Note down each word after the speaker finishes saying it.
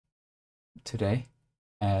today,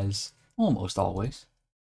 as almost always,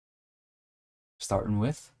 starting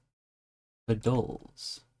with the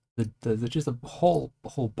Dles. Just a whole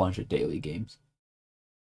bunch of daily games.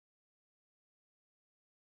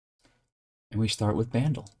 And we start with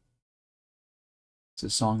Bandle. It's a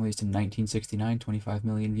song released in 1969, 25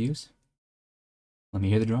 million views. Let me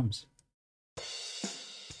hear the drums.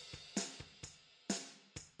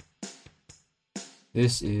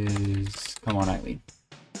 This is Come On Eileen.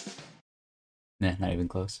 Nah, not even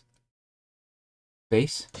close.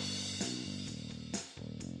 Bass.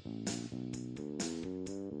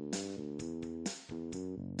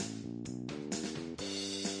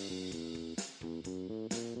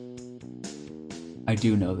 I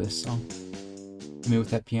do know this song. Me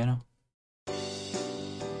with that piano.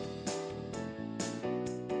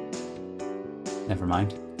 Never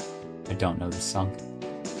mind. I don't know this song.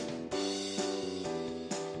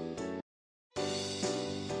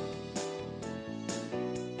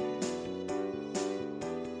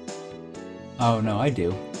 Oh no, I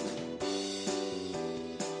do.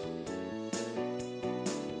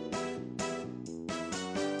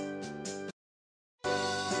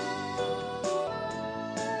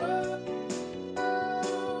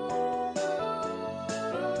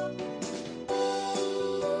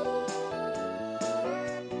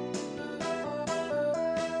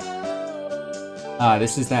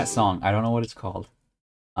 This is that song. I don't know what it's called.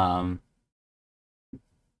 Um.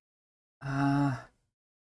 Uh.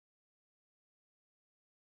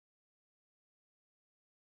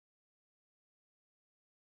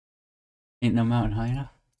 Ain't No Mountain High Enough?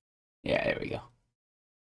 Yeah, there we go.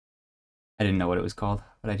 I didn't know what it was called,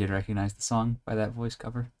 but I did recognize the song by that voice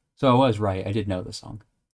cover. So I was right. I did know the song.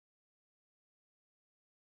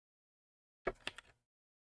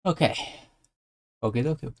 Okay. Okay,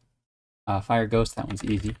 doku. Fire Ghost, that one's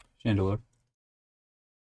easy. Chandelure.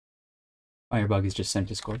 Firebug is just Sent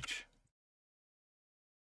to Scorch.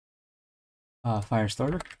 Fire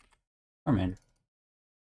Starter. Charmander.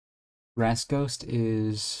 Grass Ghost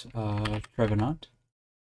is Trevenant.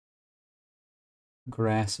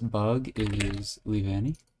 Grass Bug is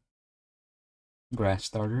Leavanny. Grass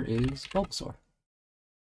Starter is Bulbasaur.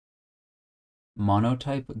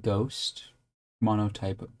 Monotype Ghost,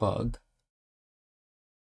 Monotype Bug.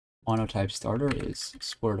 Monotype Starter is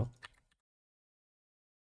Squirtle.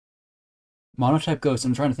 Monotype Ghost,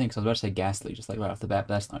 I'm trying to think, so I was about to say Ghastly, just like right off the bat,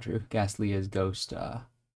 but that's not true. Ghastly is Ghost,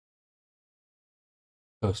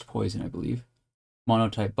 Ghost Poison, I believe.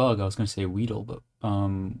 Monotype Bug, I was going to say Weedle, but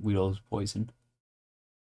Weedle is Poison.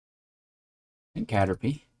 And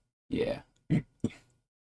Caterpie, yeah.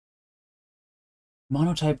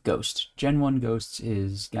 Monotype Ghost. Gen 1 Ghosts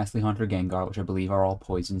is Ghastly Haunter, Gengar, which I believe are all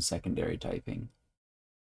Poison secondary typing.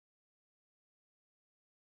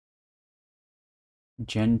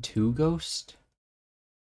 Gen 2 Ghost?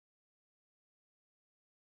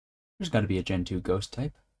 There's got to be a Gen 2 Ghost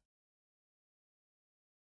type.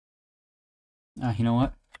 You know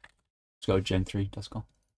what? Let's go Gen 3 Duskull.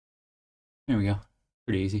 There we go.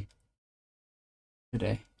 Pretty easy.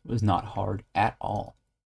 Today. It was not hard at all.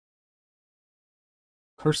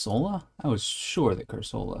 Cursola? I was sure that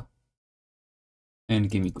Cursola. And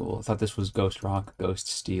Gimmighoul. I thought this was Ghost Rock, Ghost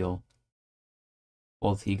Steel.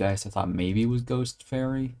 Voltegeist, I thought maybe it was Ghost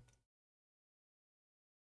Fairy.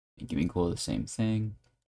 And Gimmighoul, the same thing.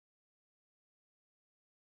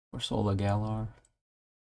 Cursola Galar.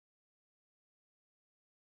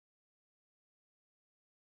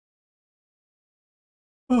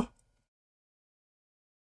 Oh.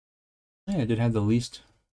 Yeah, I did have the least,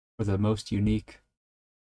 or the most unique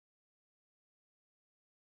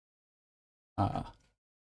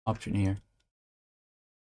option here.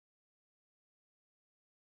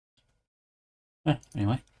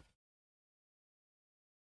 Anyway.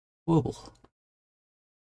 Wobble.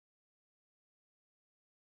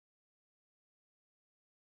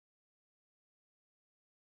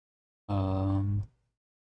 Um.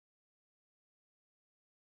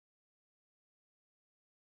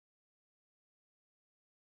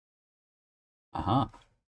 Uh-huh.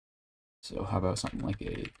 So how about something like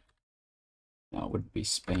a... No, it wouldn't be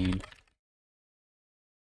Spain.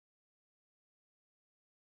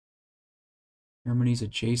 Germany's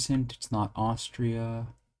adjacent. It's not Austria.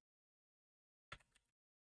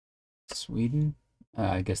 Sweden?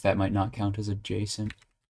 I guess that might not count as adjacent.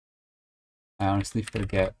 I honestly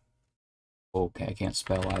forget. Okay, I can't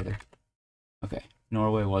spell either. Okay,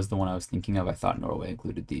 Norway was the one I was thinking of. I thought Norway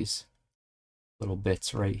included these little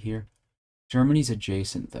bits right here. Germany's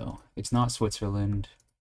adjacent, though. It's not Switzerland.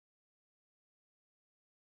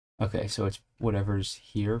 Okay, so it's whatever's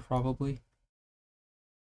here, probably.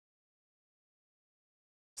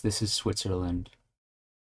 This is Switzerland.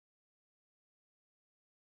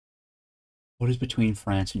 What is between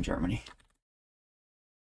France and Germany?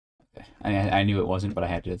 Okay, I knew it wasn't, but I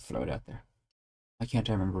had to throw it out there. Why can't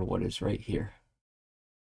I remember what is right here?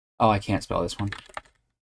 Oh, I can't spell this one.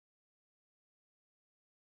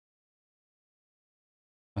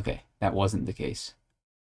 Okay, that wasn't the case.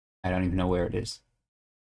 I don't even know where it is.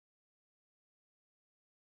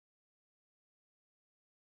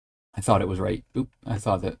 I thought it was right. Oop, I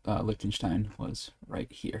thought that Liechtenstein was right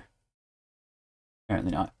here.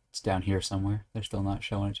 Apparently not. It's down here somewhere. They're still not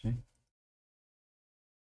showing it to me.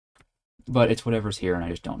 But it's whatever's here, and I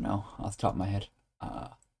just don't know off the top of my head.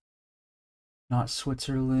 Not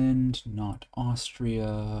Switzerland, not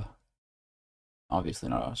Austria. Obviously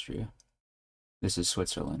not Austria. This is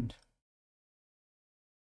Switzerland.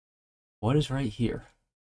 What is right here?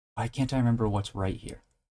 Why can't I remember what's right here?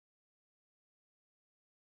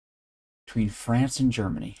 Between France and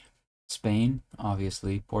Germany. Spain,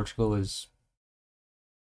 obviously. Portugal is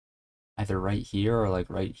either right here or like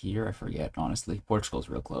right here. I forget, honestly. Portugal's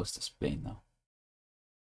real close to Spain, though.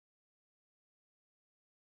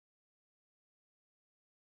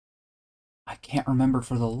 I can't remember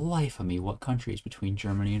for the life of me what country is between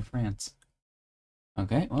Germany and France.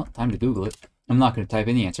 Okay, well, time to Google it. I'm not going to type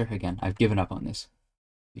in the answer. Again, I've given up on this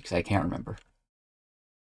because I can't remember.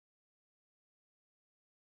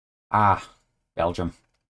 Ah, Belgium.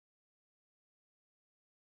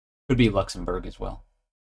 Could be Luxembourg as well.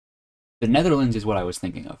 The Netherlands is what I was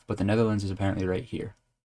thinking of, but the Netherlands is apparently right here.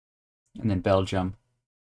 And then Belgium,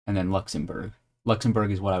 and then Luxembourg.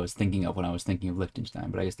 Luxembourg is what I was thinking of when I was thinking of Liechtenstein,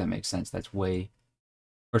 but I guess that makes sense. That's way...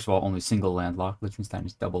 First of all, only single landlocked. Liechtenstein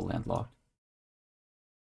is double landlocked.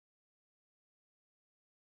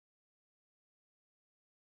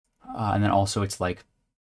 And then also it's like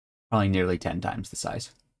probably nearly 10 times the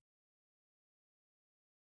size.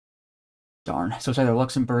 Darn. So it's either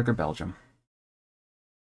Luxembourg or Belgium.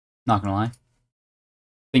 Not gonna lie.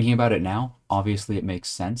 Thinking about it now, obviously it makes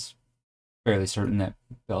sense. Fairly certain that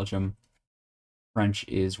Belgium French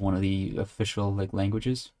is one of the official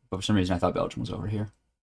languages, but for some reason I thought Belgium was over here.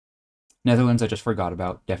 Netherlands I just forgot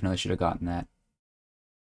about. Definitely should have gotten that.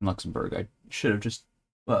 And Luxembourg I should have just...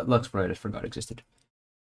 Well, Luxembourg I just forgot existed.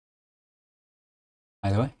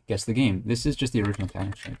 Either way, guess the game. This is just the original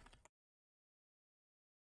Counter-Strike.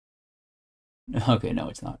 Okay, no,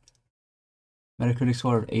 it's not. Metacritic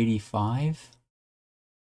score of 85.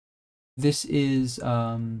 This is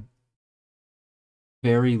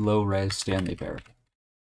very low res Stanley Parable.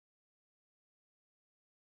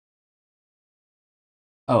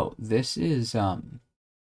 Oh, this is well,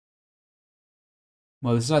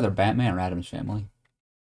 this is either Batman or Addams Family.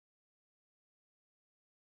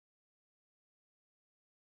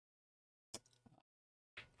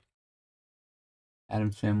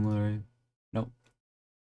 Addams Family. Nope.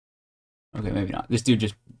 Okay, maybe not. This dude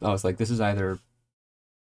just... I was like, this is either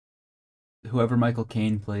whoever Michael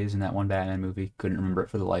Caine plays in that one Batman movie. Couldn't remember it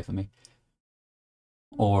for the life of me.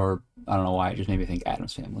 Or, I don't know why, it just made me think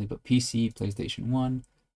Addams Family. But PC, PlayStation 1.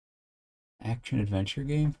 Action-adventure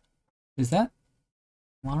game? Is that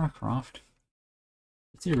Lara Croft?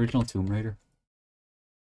 It's the original Tomb Raider.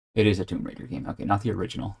 It is a Tomb Raider game. Okay, not the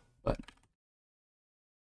original, but...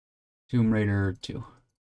 Tomb Raider 2.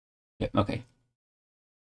 Yep, okay.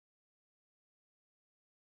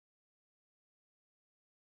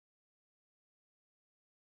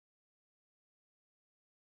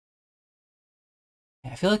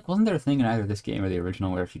 I feel like, wasn't there a thing in either this game or the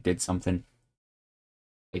original where if you did something,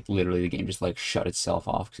 like, literally the game just, like, shut itself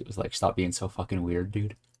off because it was like, stop being so fucking weird,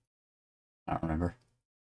 dude? I don't remember.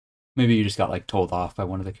 Maybe you just got, like, told off by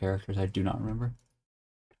one of the characters. I do not remember.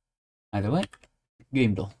 Either way,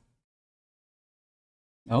 game duel.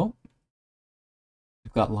 Oh.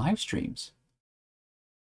 We've got live streams.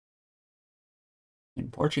 In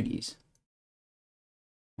Portuguese.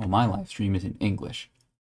 Well, my live stream is in English.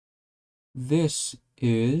 This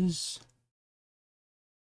is...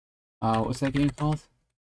 what's that game called?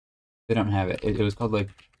 They don't have it. It was called, like,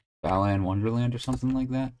 Balan Wonderland or something like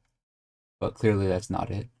that. But clearly that's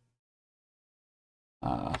not it.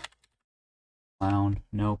 Clown.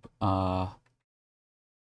 Nope.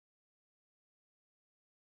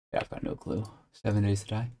 Yeah, I've got no clue. 7 Days to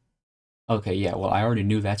Die? Okay, yeah, well, I already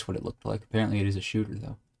knew that's what it looked like. Apparently it is a shooter,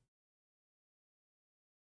 though.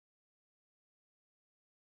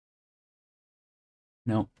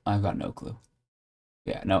 Nope, I've got no clue.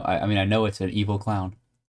 Yeah, no, I mean, I know it's an evil clown.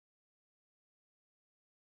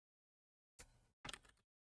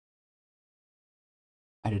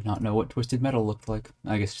 I did not know what Twisted Metal looked like.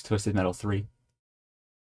 I guess it's Twisted Metal 3.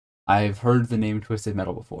 I've heard the name Twisted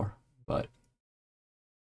Metal before, but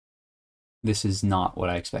This is not what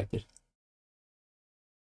I expected.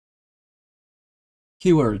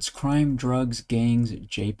 Keywords: crime, drugs, gangs,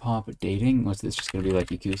 J-pop, dating. What's this? Just gonna be like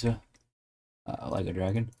Yakuza? Like a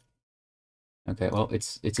dragon? Okay, well,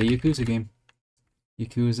 it's a Yakuza game.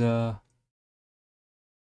 Yakuza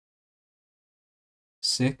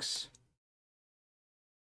 6.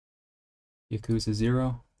 Yakuza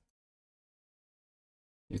 0.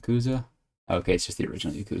 Yakuza. Okay, it's just the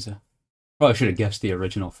original Yakuza. Probably should have guessed the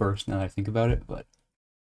original first now that I think about it, but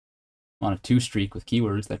I'm on a 2 streak with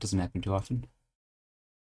keywords. That doesn't happen too often.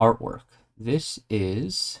 Artwork. This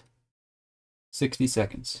is 60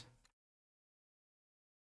 seconds.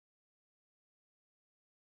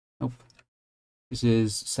 Nope. This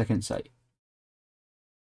is second sight.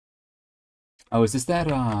 Oh, is this that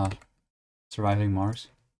Surviving Mars?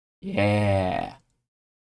 Yeah.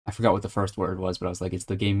 I forgot what the first word was, but I was like, it's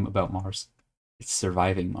the game about Mars. It's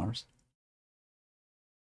Surviving Mars.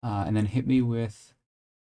 And then hit me with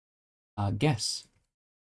guess.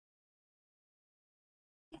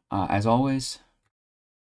 As always,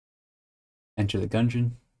 enter the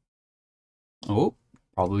gungeon. Oh,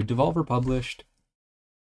 probably Devolver published.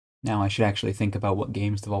 Now I should actually think about what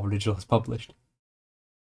games Devolver Digital has published.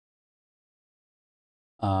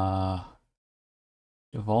 Devolver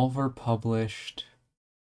published.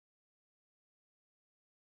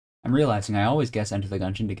 I'm realizing I always guess Enter the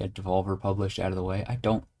Gungeon to get Devolver published out of the way. I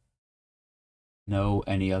don't know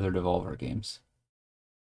any other Devolver games.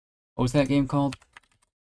 What was that game called?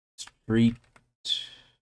 Street...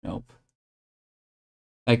 Nope.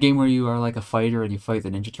 That game where you are like a fighter and you fight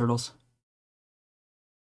the Ninja Turtles?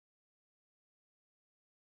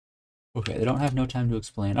 Okay, they don't have No Time to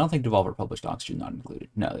Explain. I don't think Devolver published Oxygen Not Included.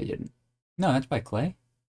 No, they didn't. No, that's by Clay.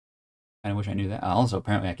 I wish I knew that. Also,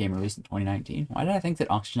 apparently that game released in 2019. Why did I think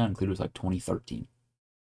that Oxygen Not Included was like 2013?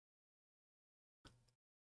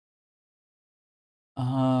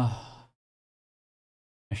 I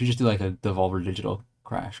should just do like a Devolver Digital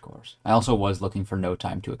crash course. I also was looking for No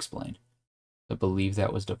Time to Explain. I believe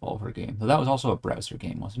that was Devolver game. But that was also a browser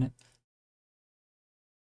game, wasn't it?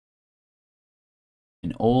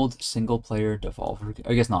 An old single-player Devolver game.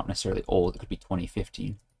 I guess not necessarily old. It could be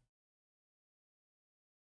 2015.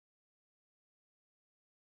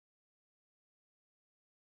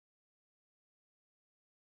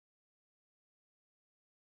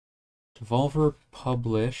 Devolver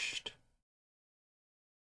published...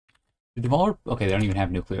 Devolver... Okay, they don't even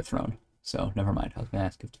have Nuclear Throne. So, never mind. I was going to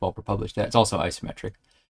ask if Devolver published that. It's also isometric.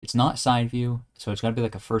 It's not side view, so it's got to be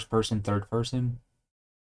like a first-person, third-person.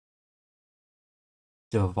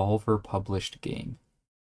 Devolver published game.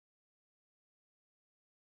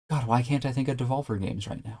 God, why can't I think of Devolver games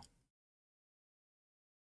right now?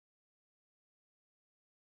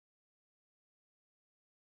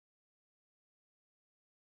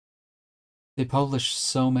 They publish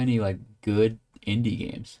so many like good indie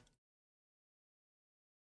games.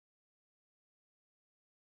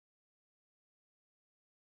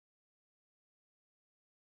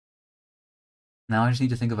 Now I just need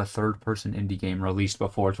to think of a third-person indie game released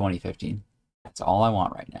before 2015. That's all I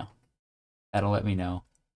want right now. That'll let me know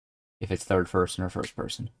if it's third person or first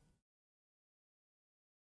person.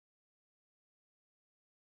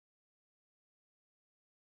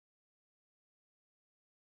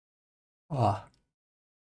 Ah,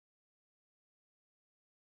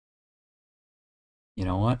 you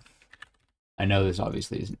know what? I know this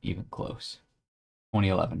obviously isn't even close.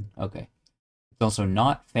 2011. Okay. It's also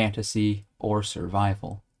not fantasy or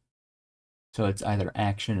survival. So it's either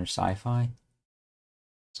action or sci-fi.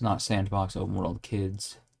 It's not sandbox open world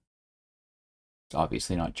kids. It's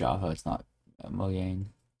obviously not Java. It's not Mojang.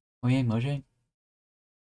 Mojang?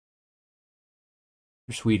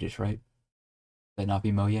 You're Swedish, right? Would that not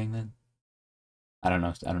be Mojang then? I don't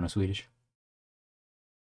know. I don't know Swedish.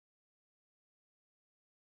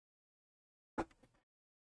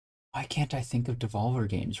 Why can't I think of Devolver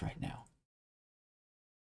games right now?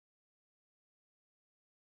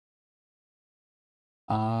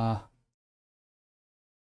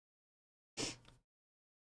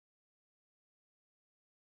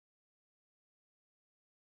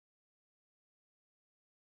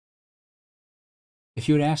 If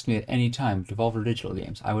you had asked me at any time Devolver Digital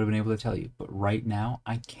games, I would have been able to tell you. But right now,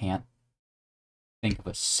 I can't think of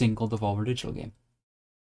a single Devolver Digital game.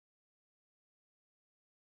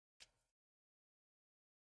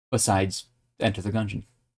 Besides Enter the Gungeon.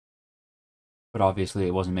 But obviously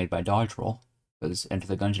it wasn't made by Dodge Roll, because Enter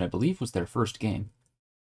the Gungeon, I believe, was their first game.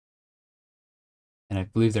 And I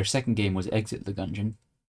believe their second game was Exit the Gungeon,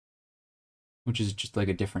 which is just like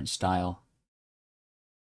a different style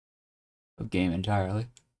of game entirely.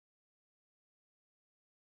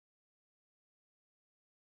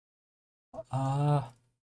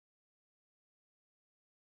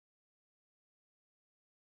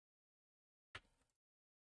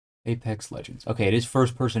 Apex Legends. Okay, it is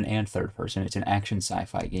first person and third person. It's an action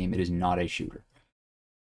sci-fi game. It is not a shooter.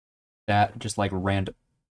 That just like random.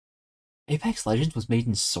 Apex Legends was made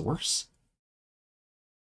in Source?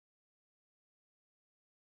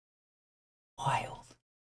 Wild.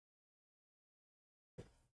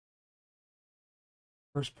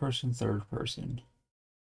 First person, third person.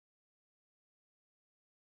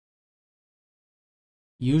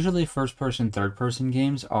 Usually first person, third person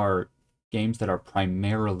games are games that are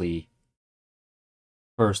primarily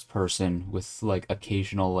first person with like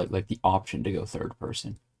occasional like the option to go third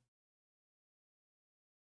person.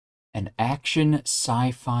 An action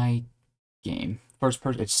sci-fi game. First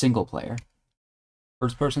person, it's single player.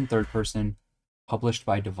 First person, third person, published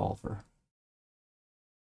by Devolver.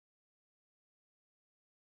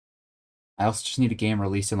 I also just need a game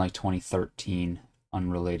released in like 2013,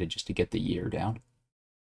 unrelated, just to get the year down.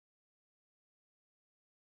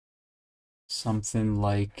 Something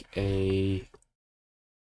like a...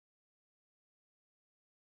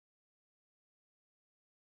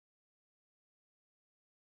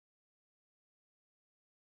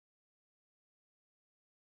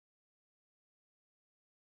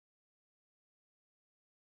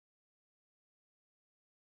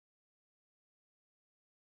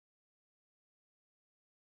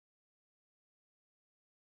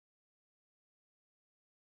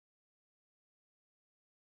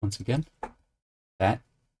 Once again, that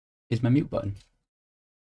is my mute button.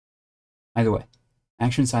 Either way,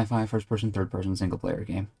 action sci-fi, first person, third person, single player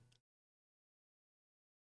game.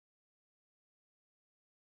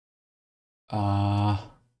 I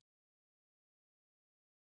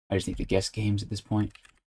just need to guess games at this point.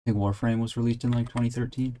 I think Warframe was released in like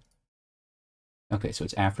 2013. Okay, so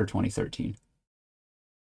it's after 2013.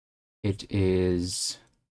 It is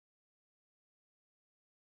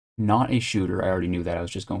not a shooter. I already knew that. I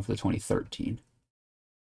was just going for the 2013.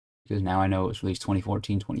 Because now I know it was released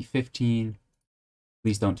 2014, 2015.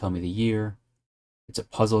 Please don't tell me the year. It's a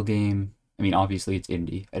puzzle game. I mean, obviously it's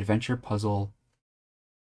indie. Adventure puzzle.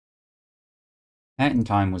 Hat in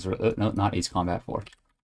Time was... no, not Ace Combat 4.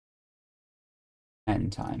 Hat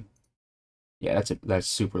in Time. Yeah, that's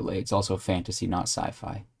super late. It's also fantasy, not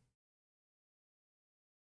sci-fi.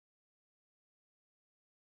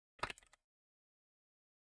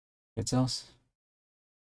 What else?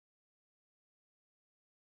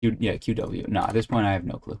 Yeah, QW. Nah, at this point I have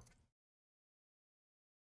no clue.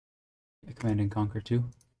 Command and Conquer 2.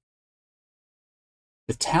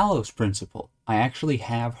 The Talos Principle. I actually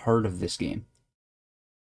have heard of this game.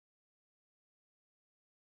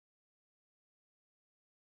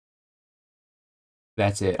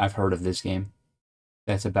 That's it. I've heard of this game.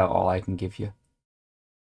 That's about all I can give you.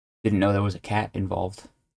 Didn't know there was a cat involved.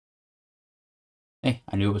 Hey,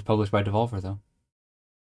 I knew it was published by Devolver, though.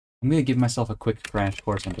 I'm going to give myself a quick crash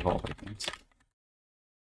course on Devolver games.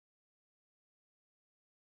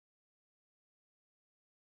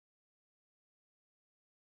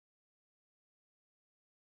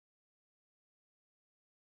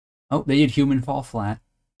 Oh, they did Human Fall Flat.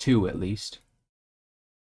 2, at least.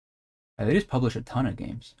 They just publish a ton of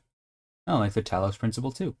games. Oh, like the Talos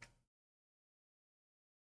Principle, too.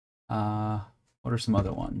 What are some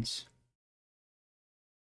other ones?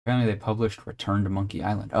 Apparently they published Return to Monkey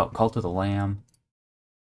Island. Oh, Cult of the Lamb.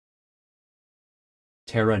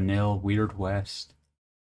 Terra Nil, Weird West.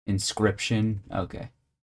 Inscription. Okay.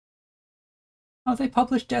 Oh, they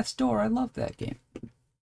published Death's Door. I love that game.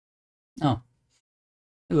 Oh.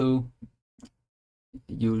 Hello.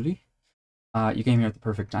 Yuli. You came here at the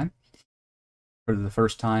perfect time. For the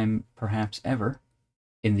first time, perhaps ever,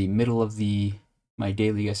 in the middle of my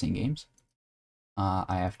daily guessing games.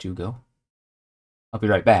 I have to go. I'll be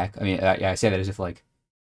right back. I mean, yeah, I say that as if, like,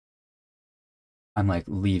 I'm, like,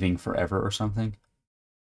 leaving forever or something.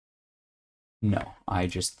 No, I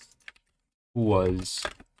just was...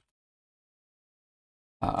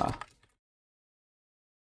 my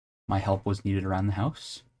help was needed around the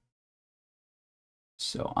house.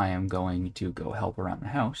 So I am going to go help around the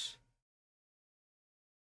house.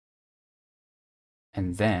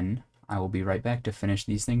 And then I will be right back to finish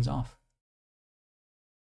these things off.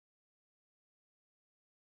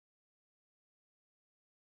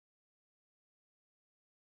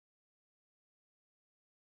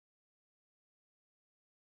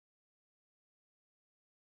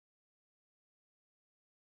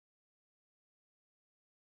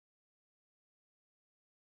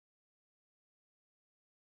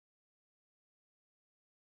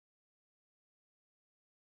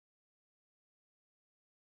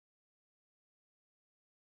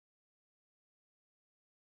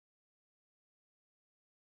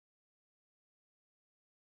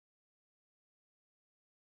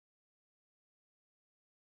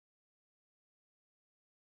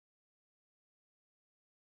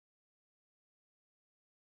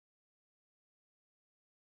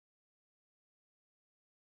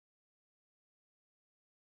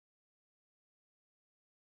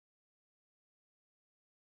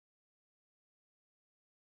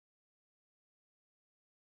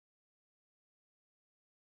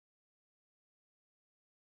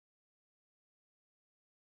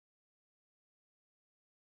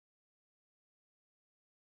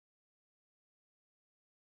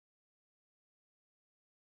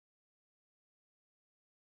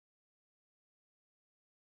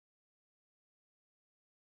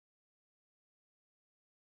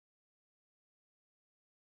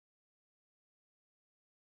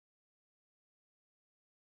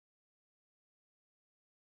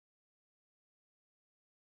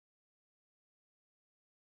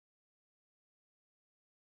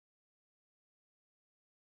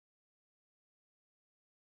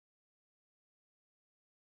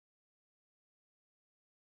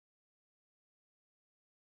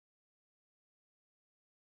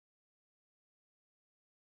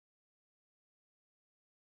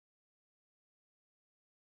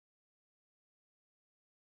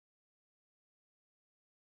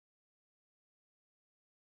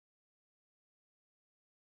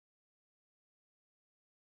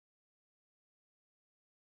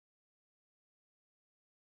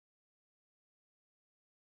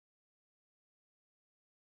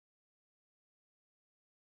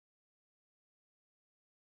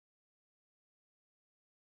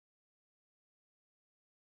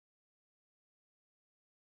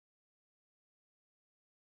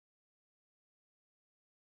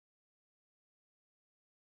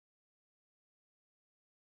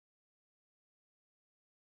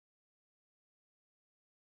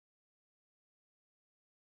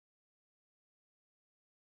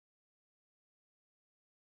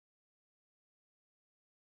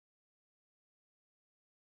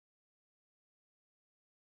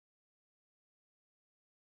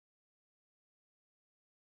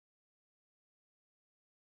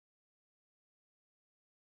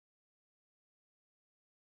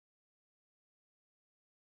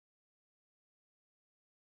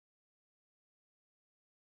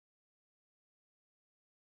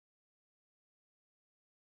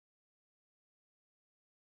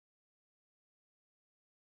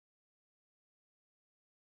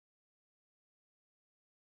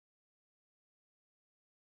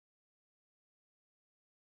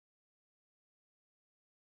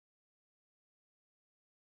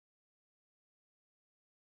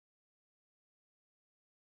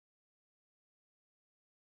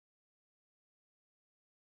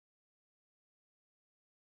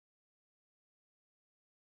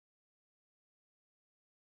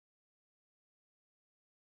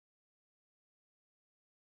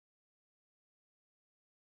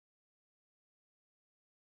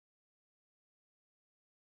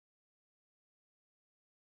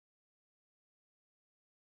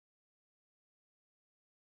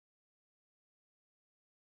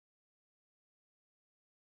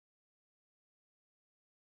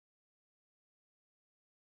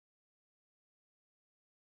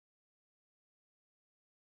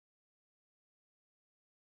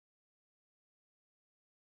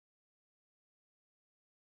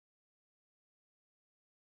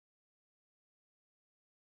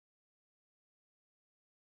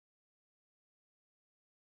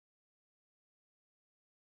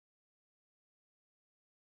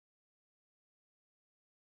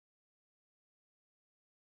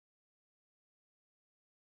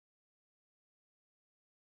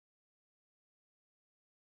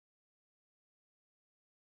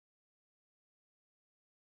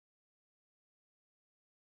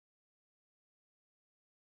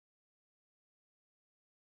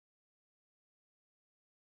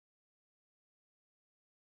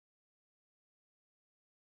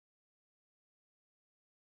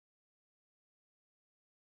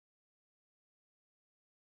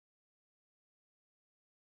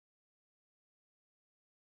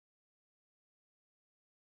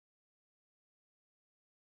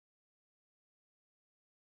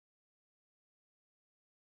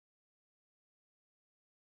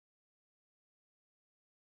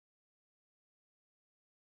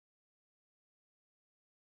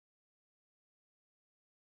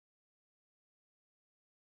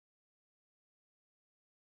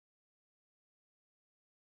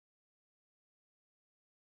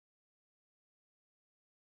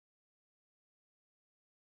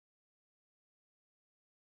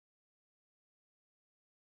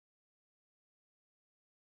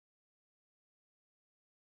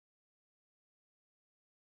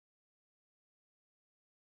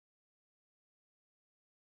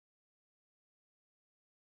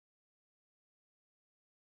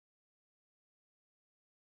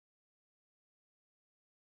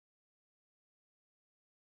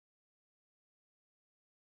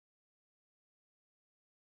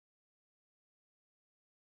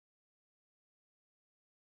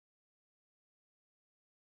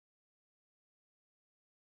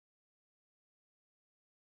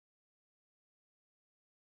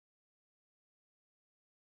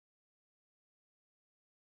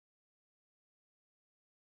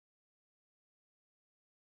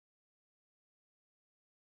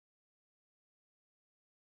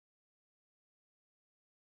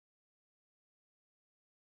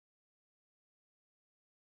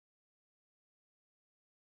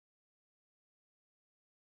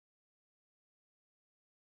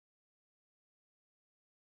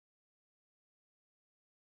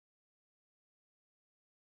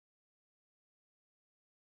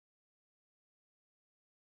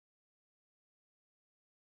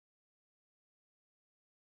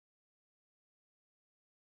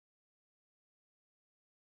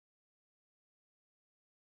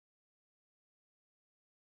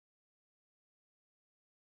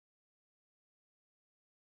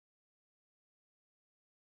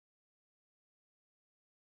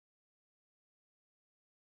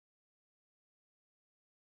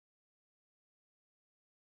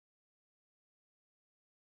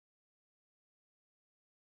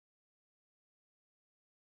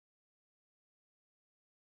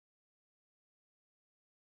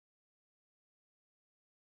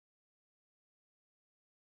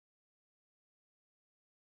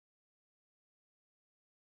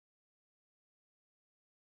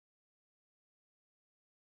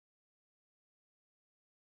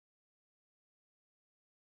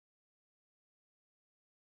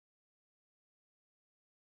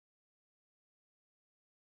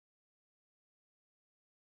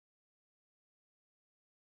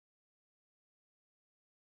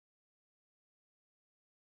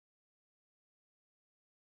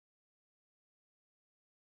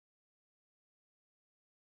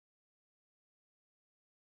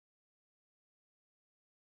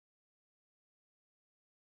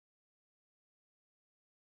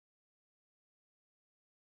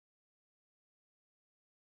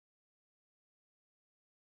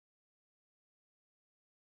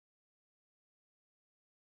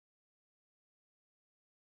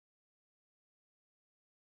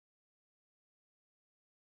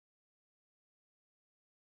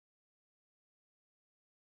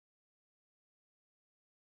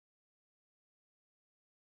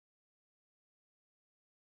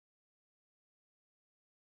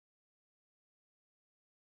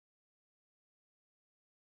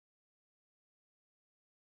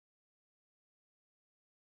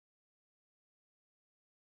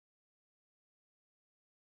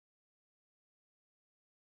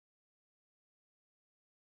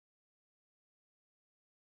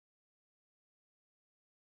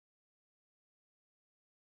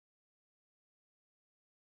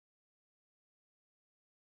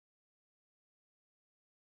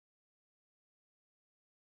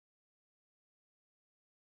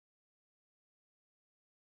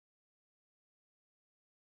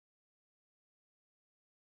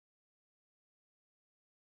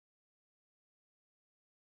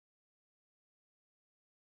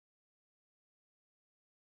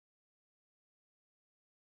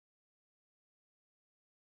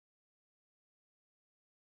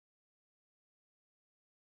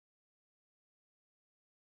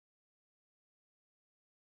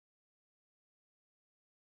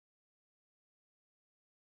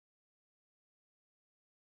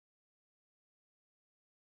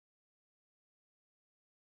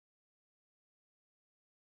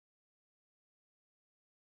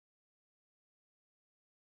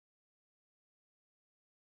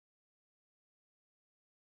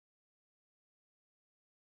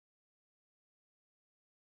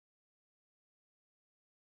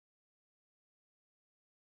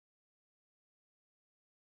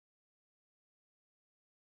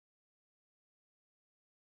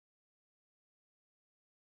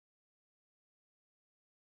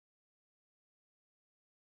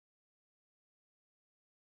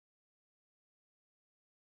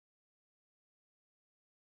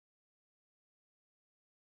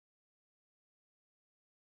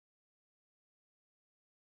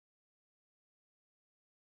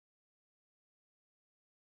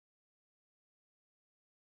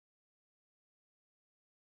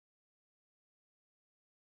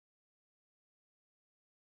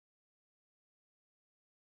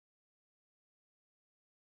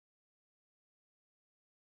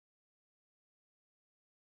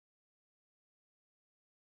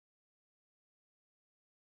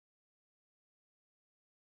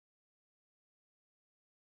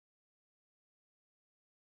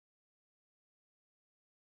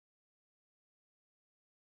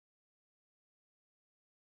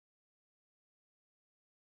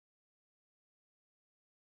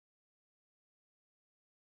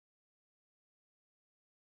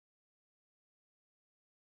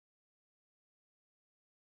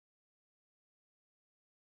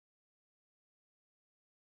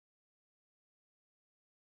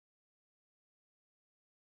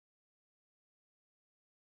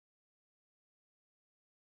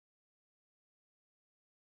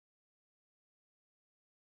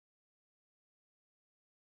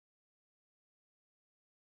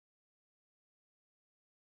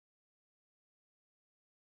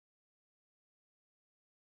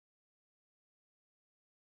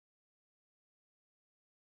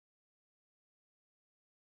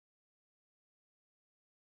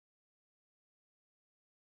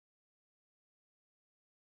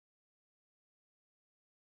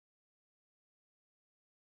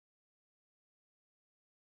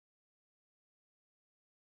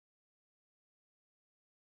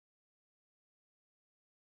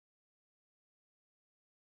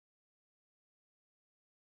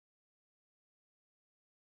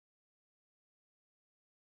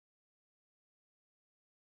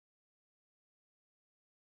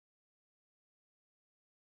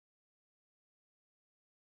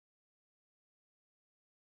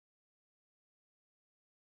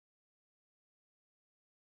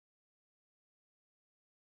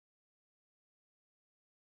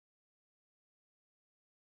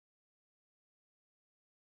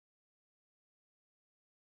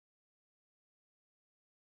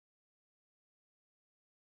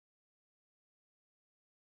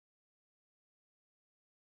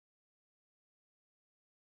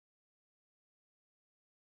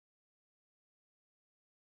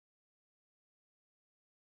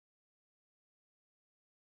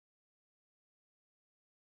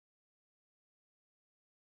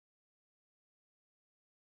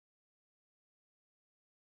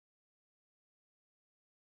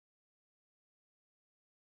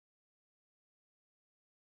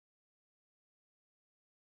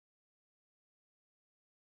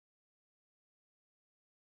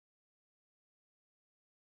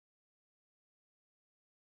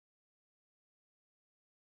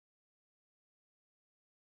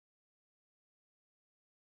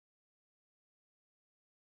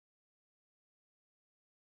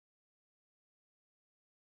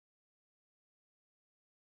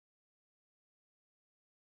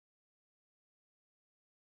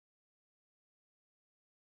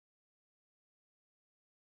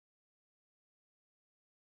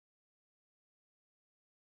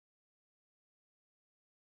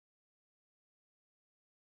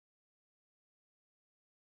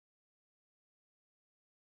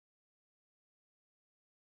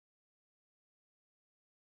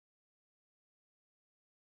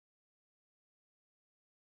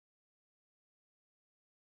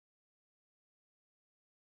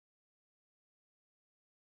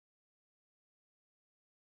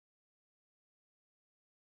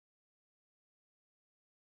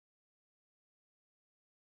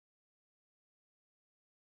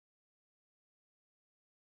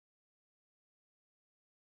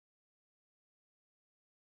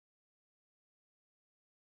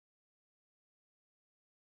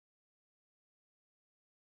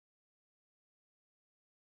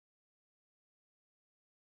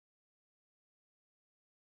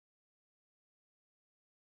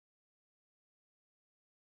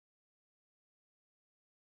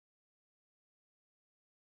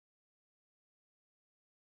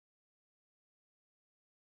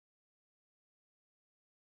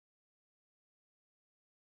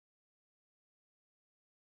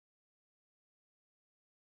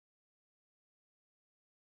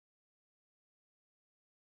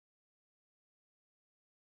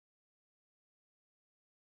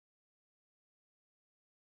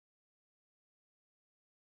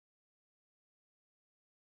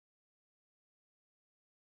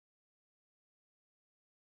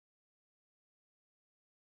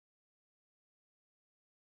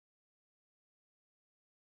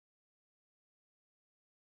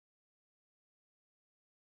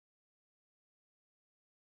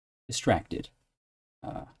 distracted.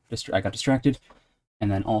 I got distracted, and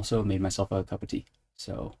then also made myself a cup of tea.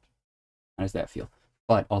 So how does that feel?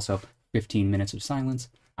 But also 15 minutes of silence.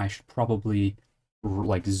 I should probably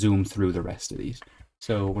like zoom through the rest of these.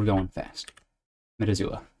 So we're going fast.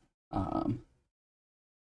 Metazua.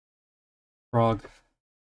 Frog.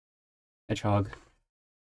 Hedgehog.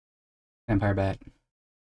 Vampire bat.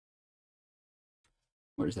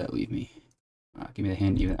 Where does that leave me? Give me the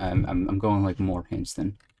hint. Even I'm going like more hints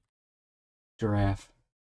than giraffe.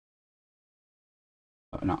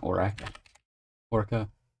 Oh, not orac. Orca.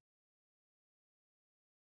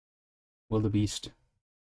 Wildebeest.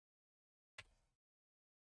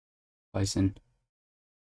 Bison.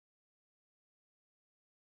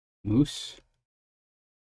 Moose.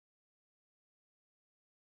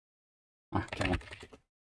 Camel.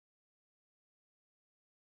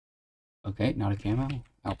 Okay, not a camo.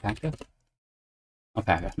 Alpaca.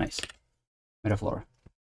 Alpaca, nice. Metaflora.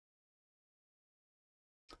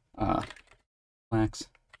 Flax.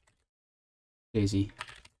 Daisy.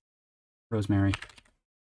 Rosemary.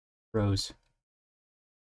 Rose.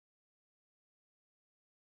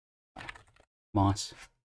 Moss.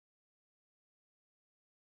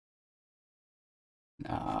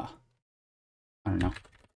 I don't know.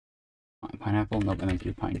 Pineapple? Nope, I meant to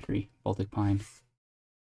do pine tree. Baltic pine.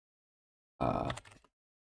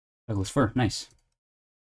 Douglas fir, nice.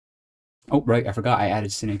 Oh, right, I forgot I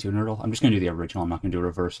added Cine 2 Nerdle. I'm just gonna do the original. I'm not gonna do a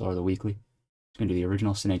reversal or the weekly. Just gonna do the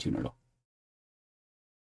original Cine 2 Nerdle.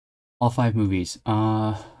 All 5 movies.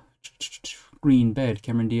 Green Bed,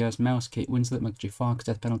 Cameron Diaz, Mouse, Kate Winslet, Michael J. Fox,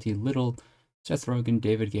 Death Penalty, Little, Seth Rogen,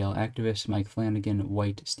 David Gale, Activist, Mike Flanagan,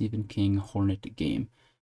 White, Stephen King, Hornet Game.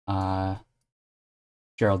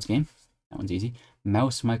 Gerald's Game. That one's easy.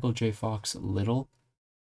 Mouse, Michael J. Fox, Little.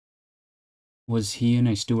 Was he in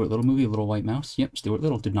a Stuart Little movie, Little White Mouse? Yep, Stuart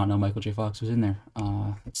Little. Did not know Michael J. Fox was in there.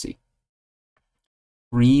 Let's see.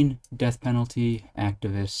 Green, Death Penalty,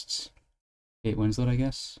 Activists. Kate Winslet, I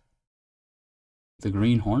guess. The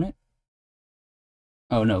Green Hornet?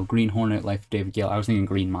 Oh, no, Green Hornet, Life of David Gale. I was thinking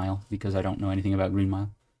Green Mile, because I don't know anything about Green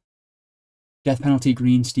Mile. Death Penalty,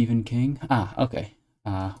 Green, Stephen King. Okay.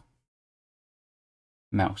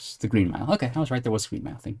 Mouse, The Green Mile. Okay, I was right, there was a Green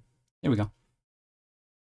Mile thing. There we go.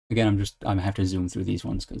 Again, I'm gonna have to zoom through these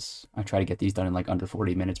ones, because I try to get these done in like under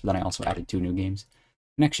 40 minutes, but then I also added 2 new games.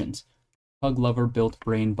 Connections. Pug Lover, Built,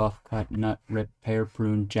 Brain, Buff, Cut, Nut, Rip, Pear,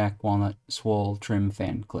 Prune, Jack, Walnut, Swole, Trim,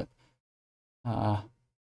 Fan, Clip.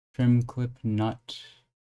 Trim, Clip, Nut,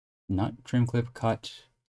 Trim, Clip, Cut,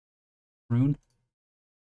 Prune.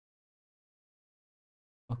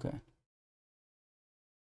 Okay.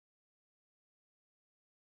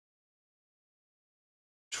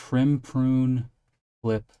 Trim, Prune,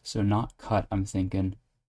 Clip, so not Cut, I'm thinking.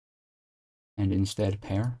 And instead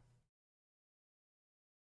Pear.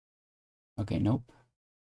 Okay, nope.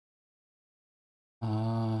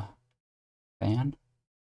 Fan?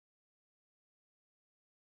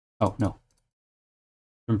 Oh, no.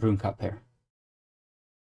 Trim, Prune, Cut, Pear.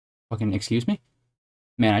 Fucking excuse me?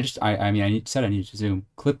 Man, I said I needed to zoom.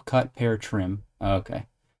 Clip, cut, pair, trim. Okay.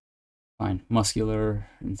 Fine. Muscular,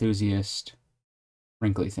 enthusiast,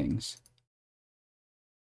 wrinkly things.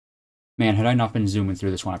 Man, had I not been zooming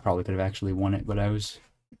through this one, I probably could have actually won it, but I was,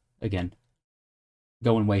 again,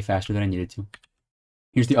 going way faster than I needed to.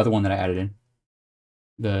 Here's the other one that I added in.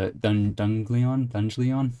 The Dunglion.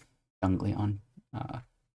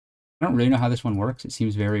 I don't really know how this one works. It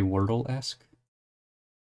seems very Wordle-esque.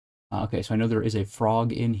 Okay, so I know there is a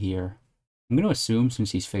frog in here. I'm going to assume,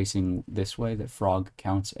 since he's facing this way, that frog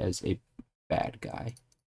counts as a bad guy.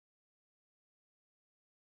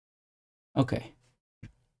 Okay.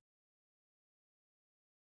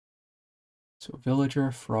 So villager,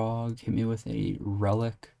 frog, hit me with a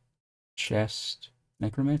relic, chest,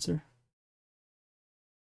 necromancer.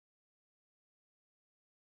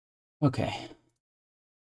 Okay.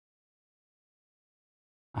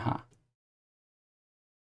 Aha.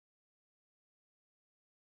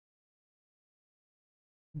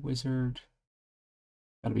 Wizard.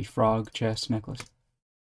 Gotta be frog, chest, necklace.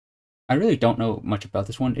 I really don't know much about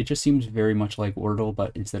this one. It just seems very much like Wordle,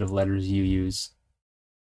 but instead of letters, you use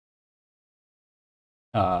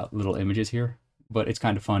little images here. But it's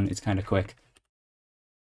kind of fun. It's kind of quick.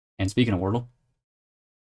 And speaking of Wordle,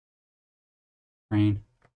 rain,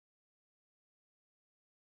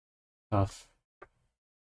 tough.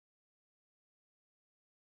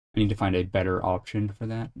 I need to find a better option for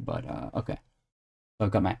that, but okay. So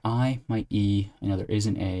I've got my I, my E. I know there is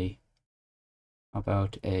an A. How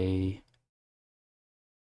about a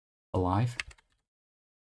alive?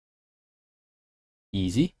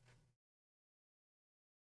 Easy.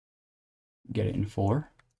 Get it in 4.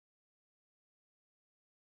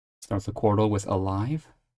 Start the chordal with alive.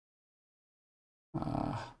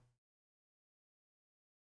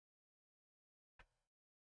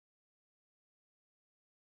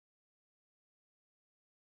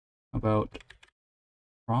 About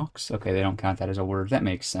Crocs? Okay, they don't count that as a word. That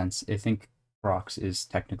makes sense. I think Crocs is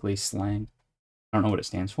technically slang. I don't know what it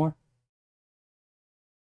stands for.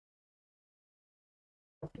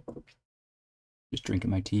 Just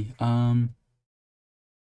drinking my tea.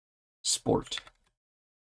 Sport.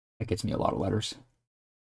 That gets me a lot of letters.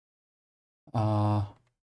 So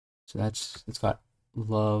that's got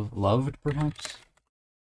loved perhaps?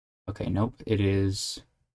 Okay, nope. It is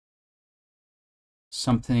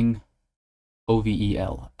something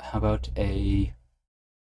OVEL. How about a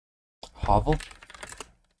hovel?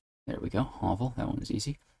 There we go. Hovel. That one is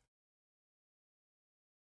easy.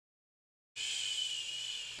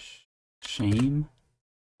 Shame.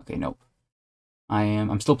 Okay, nope.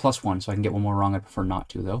 I'm still +1, so I can get one more wrong. I prefer not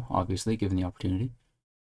to, though, obviously, given the opportunity.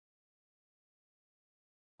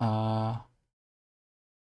 How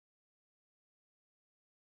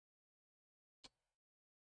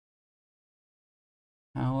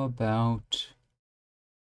about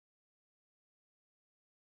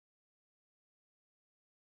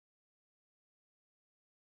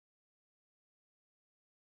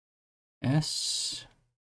S?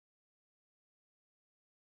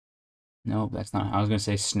 No, that's not. I was going to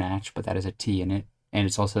say snatch, but that is a T in it. And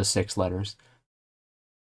it's also 6 letters.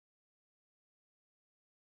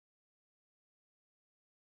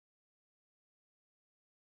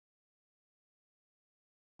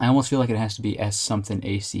 I almost feel like it has to be S something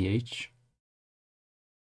ACH.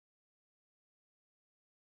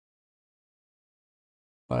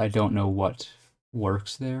 But I don't know what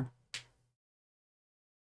works there.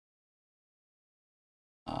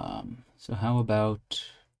 So how about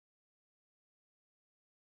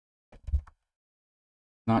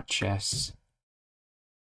not chess?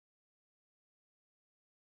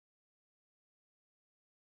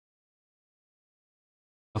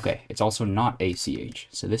 Okay, it's also not ACH.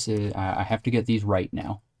 So this is, I have to get these right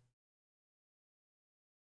now.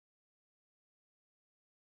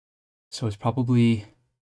 So it's probably,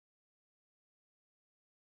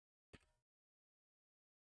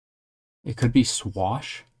 it could be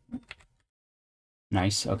swash.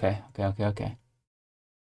 Nice, okay.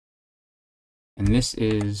 And this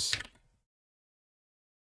is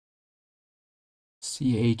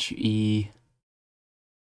CHE.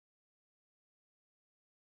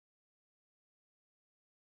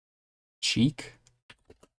 Cheek?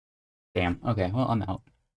 Damn, okay, well, I'm out.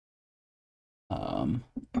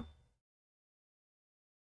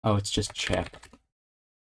 Oh, it's just check.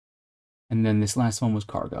 And then this last one was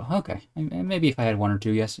cargo. Okay, and maybe if I had 1 or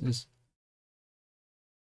 2 yeses.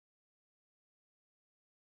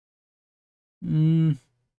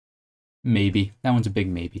 Maybe. That one's a big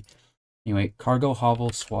maybe. Anyway, cargo,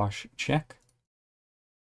 hovel, swash, check.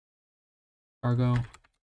 Cargo,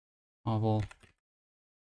 hovel,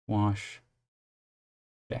 wash,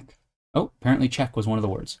 check. Oh, apparently check was one of the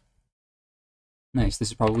words. Nice, this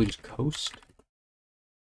is probably just coast.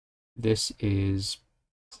 This is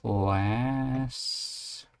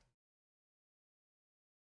class.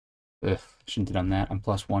 Ugh, shouldn't have done that. I'm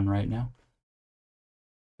 +1 right now.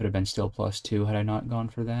 Could have been still +2 had I not gone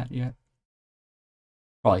for that yet.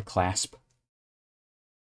 Probably clasp.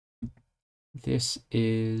 This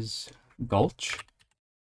is gulch.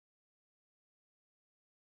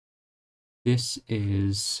 This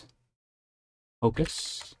is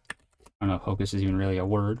hocus. I don't know if hocus is even really a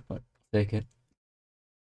word, but take it.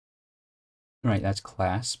 Right, that's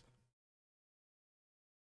clasp.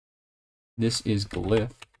 This is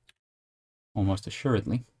glyph, almost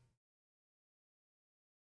assuredly.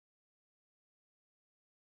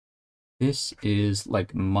 This is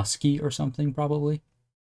like musky or something, probably.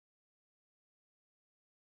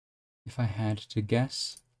 If I had to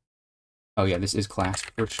guess. Oh yeah, this is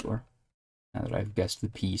clasp for sure. Now that I've guessed the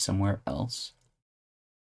P somewhere else.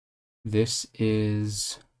 This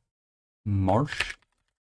is marsh.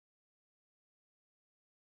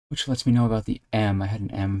 Which lets me know about the M. I had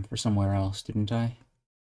an M for somewhere else, didn't I?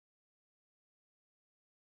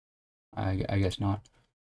 I guess not.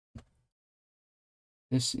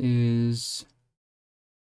 This is...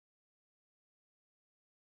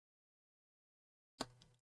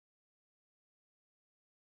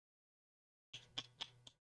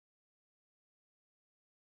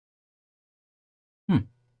 I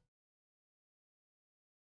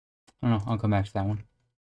don't know, I'll come back to that one.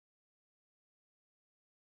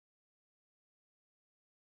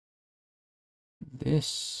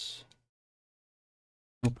 This...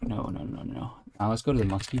 Nope, no. Now let's go to the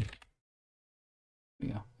musky. There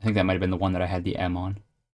we go. I think that might have been the one that I had the M on.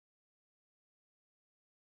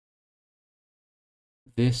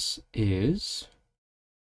 This is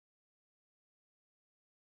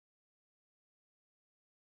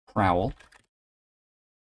Prowl.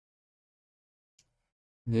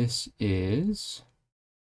 This is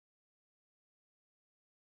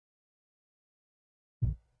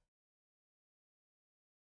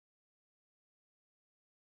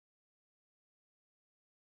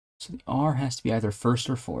so the R has to be either first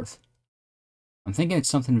or fourth. I'm thinking it's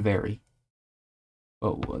something very.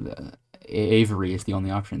 Oh, the Avery is the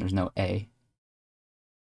only option. There's no A.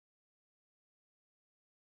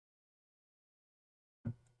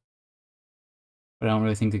 But I don't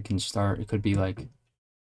really think it can start. It could be like...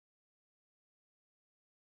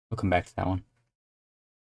 We'll come back to that one.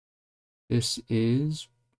 This is...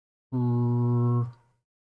 What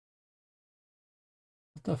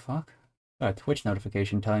the fuck? Got a Twitch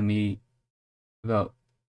notification telling me about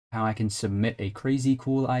how I can submit a crazy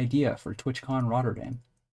cool idea for TwitchCon Rotterdam.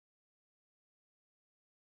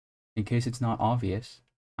 In case it's not obvious,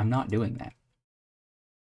 I'm not doing that.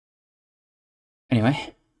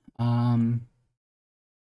 Anyway,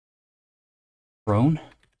 prone.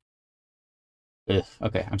 Ugh,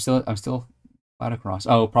 okay, I'm still flat across.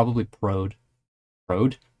 Oh, probably prode.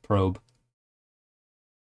 Prode? Probe.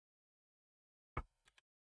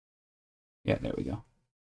 Yeah, there we go. A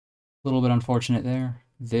little bit unfortunate there.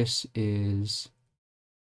 This is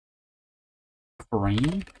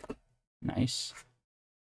frame. Nice.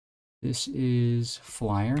 This is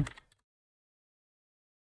flyer.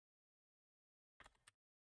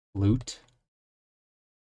 Loot.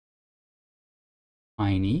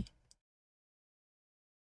 Tiny.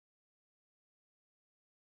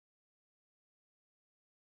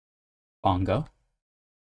 Bongo.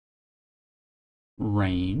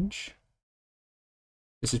 Range.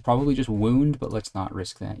 This is probably just wound, but let's not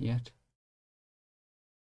risk that yet.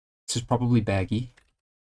 This is probably baggy.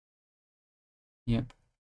 Yep.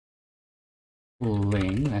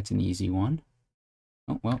 Ling, that's an easy one.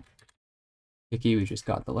 Oh, well. Picky, we just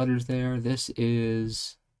got the letters there. This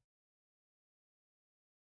is...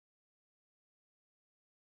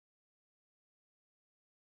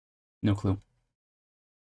 No clue.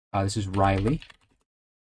 This is Riley.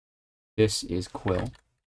 This is Quill.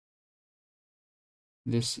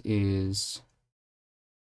 This is...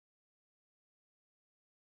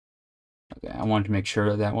 Okay, I wanted to make sure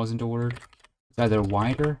that that wasn't a word. It's either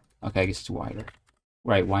wider. Okay, I guess it's wider.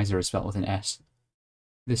 Right, wiser is spelled with an S.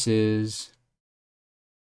 This is...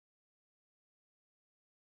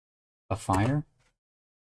 a fire.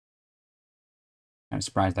 I'm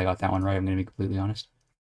surprised I got that one right, I'm going to be completely honest.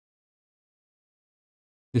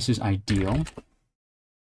 This is ideal.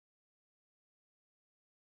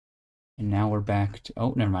 And now we're back to...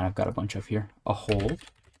 Oh, never mind, I've got a bunch up here. A hole.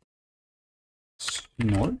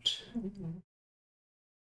 Snort.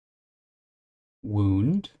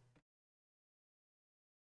 Wound.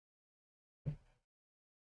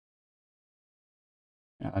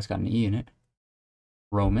 Yeah, that's got an E in it.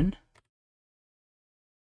 Roman.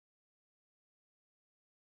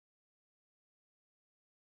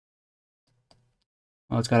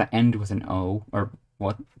 Well, it's got to end with an O, or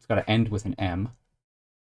what? It's got to end with an M.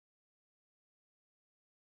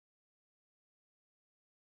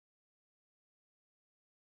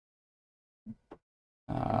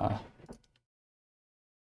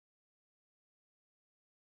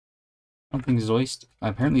 I don't think Zoist...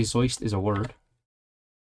 Apparently Zoist is a word.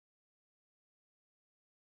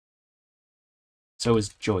 So is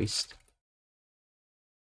joist.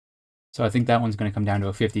 So I think that one's going to come down to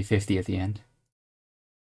a 50-50 at the end.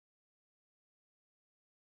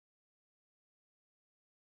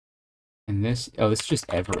 And this... Oh, this is just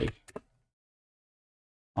every.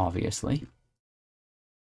 Obviously.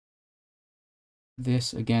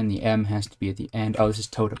 This, again, the M has to be at the end. Oh, this is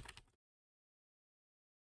totem.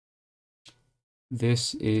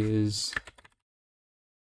 This is...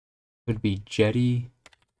 Could be jetty.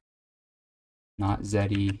 Not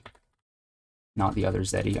Zeddy. Not the other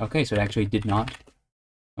Zeddy. Okay, so it actually did not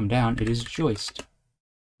come down. It is joist.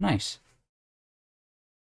 Nice.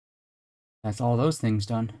 That's all those things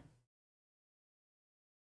done.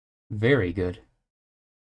 Very good.